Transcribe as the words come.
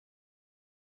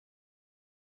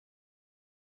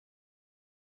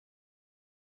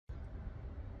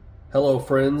Hello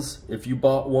friends, if you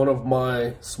bought one of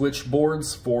my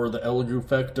switchboards for the Elegoo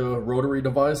Phecda rotary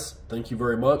device, thank you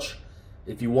very much.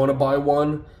 If you want to buy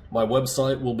one, my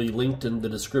website will be linked in the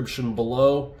description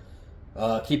below.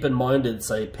 Keep in mind it's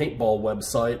a paintball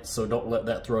website, so don't let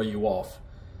that throw you off.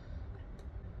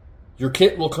 Your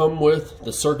kit will come with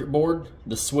the circuit board,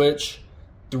 the switch,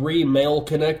 3 male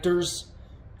connectors,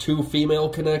 2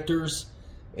 female connectors,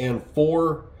 and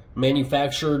 4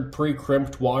 manufactured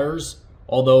pre-crimped wires.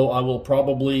 Although I will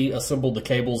probably assemble the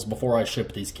cables before I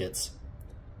ship these kits.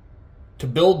 To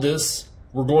build this,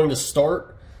 we're going to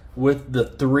start with the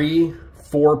 3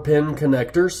 4-pin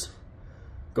connectors.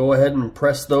 Go ahead and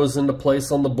press those into place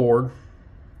on the board.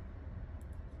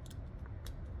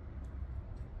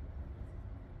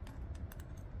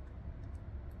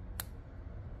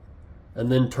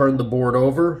 And then turn the board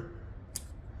over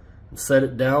and set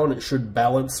it down. It should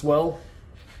balance well.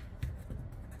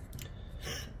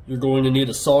 You're going to need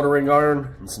a soldering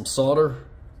iron and some solder.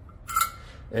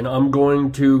 And I'm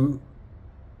going to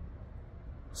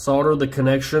solder the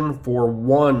connection for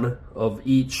one of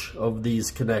each of these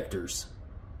connectors.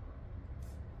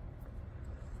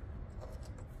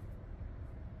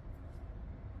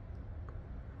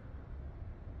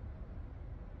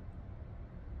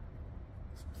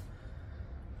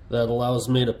 That allows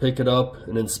me to pick it up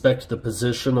and inspect the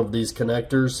position of these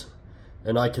connectors.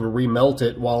 And I can remelt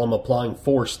it while I'm applying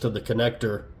force to the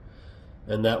connector,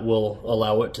 and that will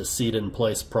allow it to seat in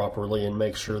place properly and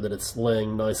make sure that it's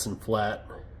laying nice and flat.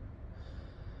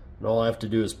 And all I have to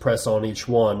do is press on each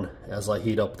one as I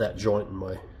heat up that joint in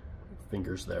my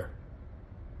fingers there.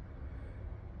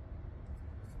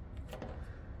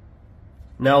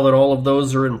 Now that all of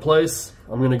those are in place,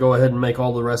 I'm going to go ahead and make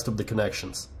all the rest of the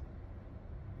connections.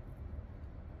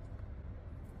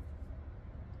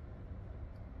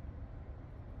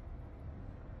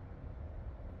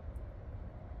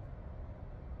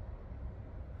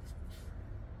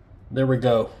 There we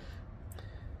go.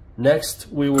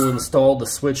 Next, we will install the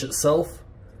switch itself.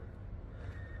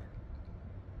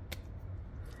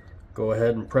 Go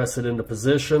ahead and press it into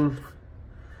position.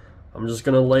 I'm just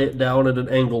going to lay it down at an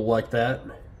angle like that.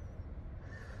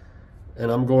 And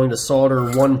I'm going to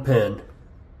solder 1 pin,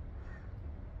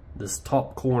 this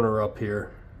top corner up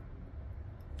here.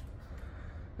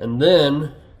 And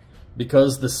then,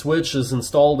 because the switch is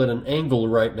installed at an angle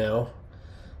right now,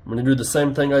 I'm going to do the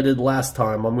same thing I did last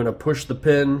time. I'm going to push the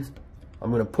pin, I'm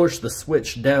going to push the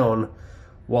switch down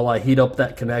while I heat up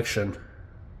that connection.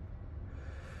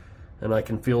 And I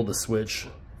can feel the switch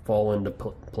fall into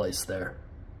place there.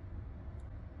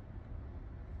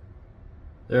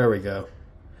 There we go.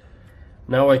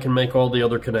 Now I can make all the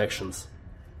other connections.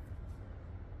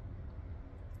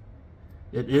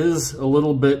 It is a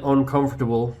little bit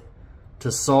uncomfortable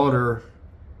to solder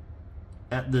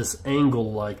at this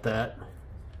angle like that.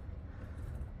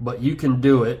 But you can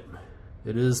do it.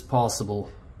 It is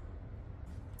possible.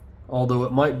 Although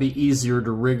it might be easier to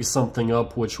rig something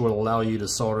up which would allow you to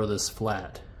solder this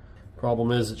flat.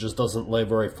 Problem is, it just doesn't lay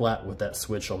very flat with that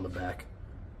switch on the back.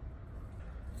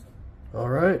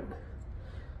 Alright.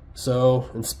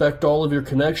 So, inspect all of your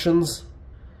connections.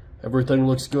 Everything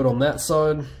looks good on that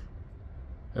side.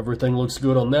 Everything looks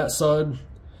good on that side.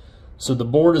 So the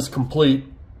board is complete.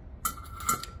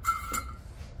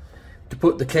 To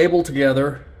put the cable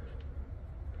together,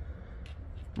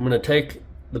 I'm going to take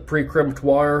the pre-crimped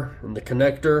wire and the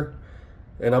connector,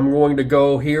 and I'm going to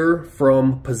go here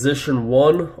from position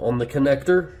 1 on the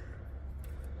connector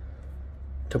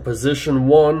to position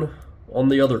 1 on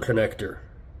the other connector.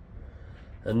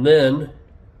 And then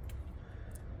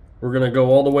we're going to go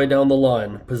all the way down the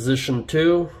line. Position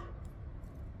 2,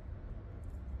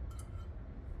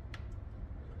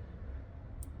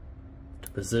 to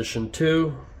position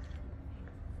 2,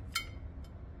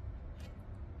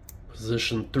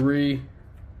 position 3,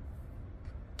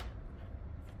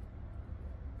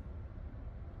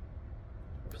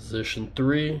 position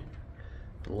 3,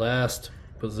 last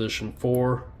position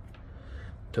 4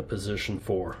 to position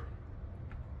 4.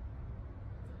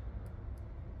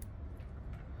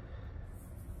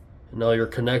 And now your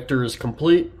connector is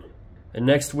complete, and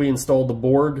next we install the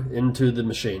board into the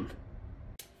machine.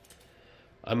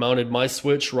 I mounted my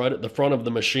switch right at the front of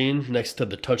the machine next to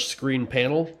the touchscreen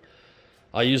panel.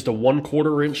 I used a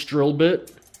 1/4 inch drill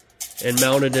bit and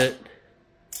mounted it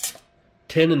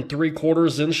 10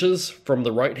 3/4 inches from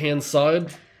the right hand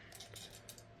side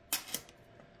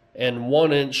and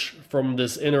 1 inch from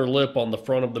this inner lip on the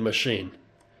front of the machine.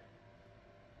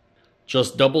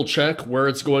 Just double check where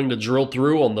it's going to drill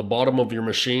through on the bottom of your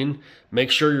machine.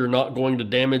 Make sure you're not going to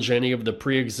damage any of the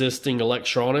pre-existing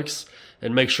electronics,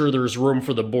 and make sure there's room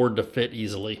for the board to fit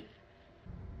easily.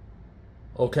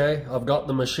 Okay, I've got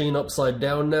the machine upside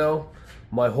down now.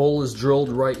 My hole is drilled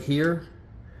right here.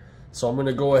 So I'm going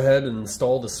to go ahead and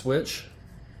install the switch.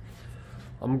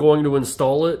 I'm going to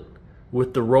install it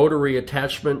with the rotary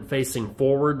attachment facing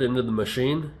forward into the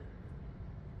machine.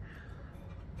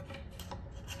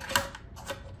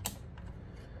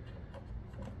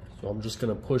 So I'm just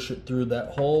going to push it through that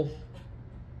hole.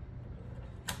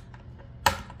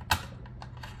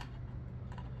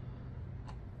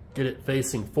 Get it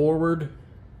facing forward.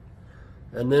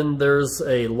 And then there's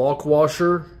a lock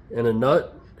washer and a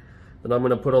nut that I'm going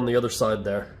to put on the other side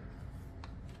there.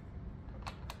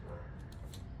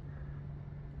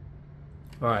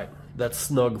 Alright, that's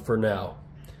snug for now.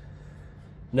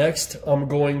 Next, I'm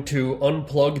going to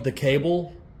unplug the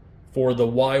cable for the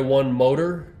Y1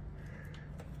 motor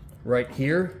right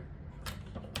here.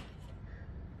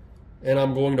 And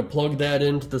I'm going to plug that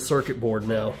into the circuit board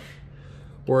now,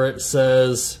 where it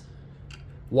says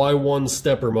Y1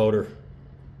 stepper motor.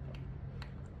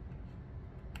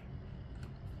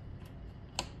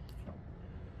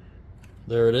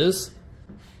 There it is.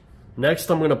 Next,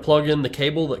 I'm going to plug in the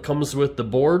cable that comes with the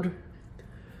board,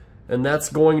 and that's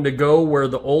going to go where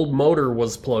the old motor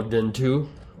was plugged into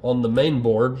on the main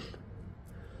board.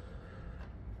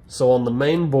 So on the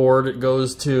main board, it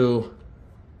goes to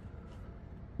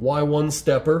Y1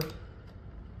 stepper,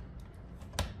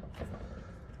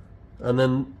 and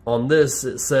then on this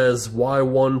it says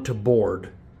Y1 to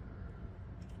board.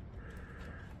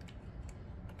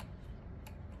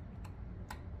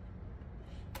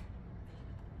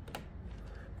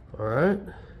 Alright,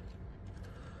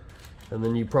 and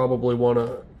then you probably want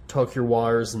to tuck your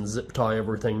wires and zip tie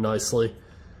everything nicely.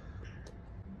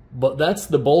 But that's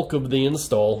the bulk of the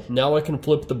install. Now I can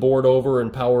flip the board over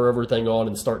and power everything on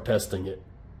and start testing it.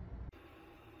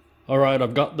 Alright,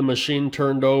 I've got the machine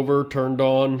turned over, turned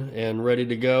on, and ready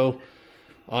to go.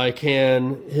 I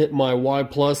can hit my Y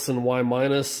plus and Y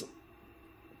minus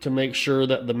to make sure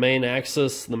that the main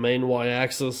axis, the main Y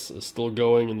axis, is still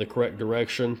going in the correct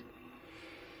direction.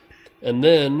 And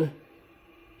then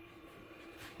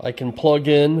I can plug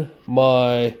in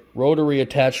my rotary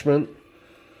attachment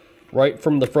right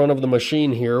from the front of the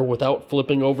machine here without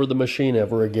flipping over the machine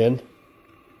ever again.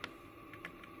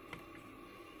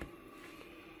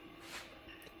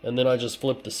 And then I just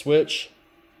flip the switch,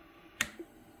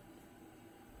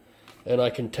 and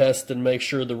I can test and make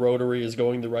sure the rotary is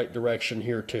going the right direction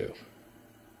here too.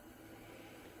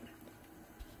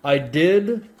 I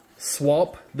did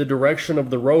swap the direction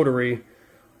of the rotary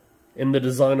in the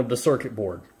design of the circuit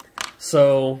board.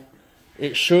 So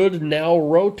it should now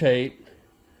rotate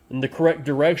in the correct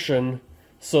direction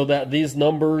so that these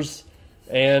numbers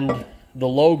and the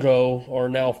logo are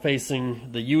now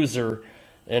facing the user,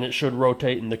 and it should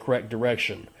rotate in the correct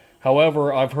direction.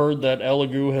 However, I've heard that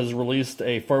Elegoo has released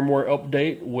a firmware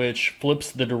update which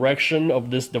flips the direction of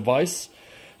this device.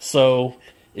 So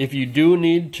if you do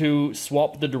need to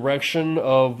swap the direction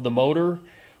of the motor,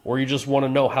 or you just want to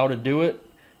know how to do it,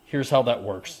 here's how that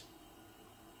works.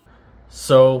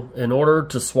 So in order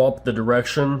to swap the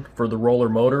direction for the roller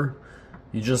motor,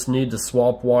 you just need to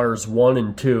swap wires 1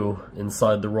 and 2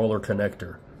 inside the roller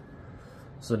connector.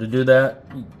 So to do that,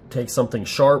 you take something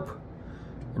sharp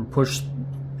and push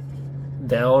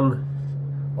down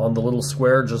on the little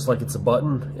square just like it's a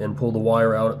button and pull the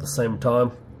wire out at the same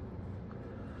time.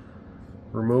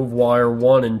 Remove wire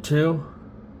 1 and 2,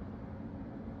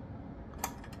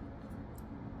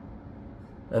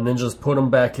 and then just put them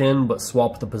back in but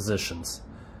swap the positions.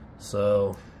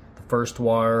 So the first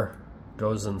wire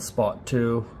goes in spot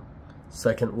 2,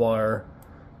 second wire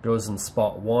goes in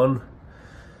spot 1,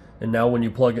 and now when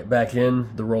you plug it back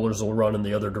in, the rollers will run in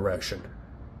the other direction.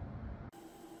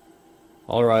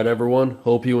 Alright everyone,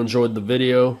 hope you enjoyed the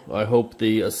video. I hope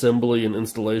the assembly and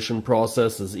installation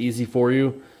process is easy for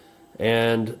you.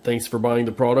 And thanks for buying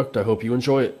the product. I hope you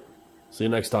enjoy it. See you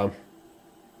next time.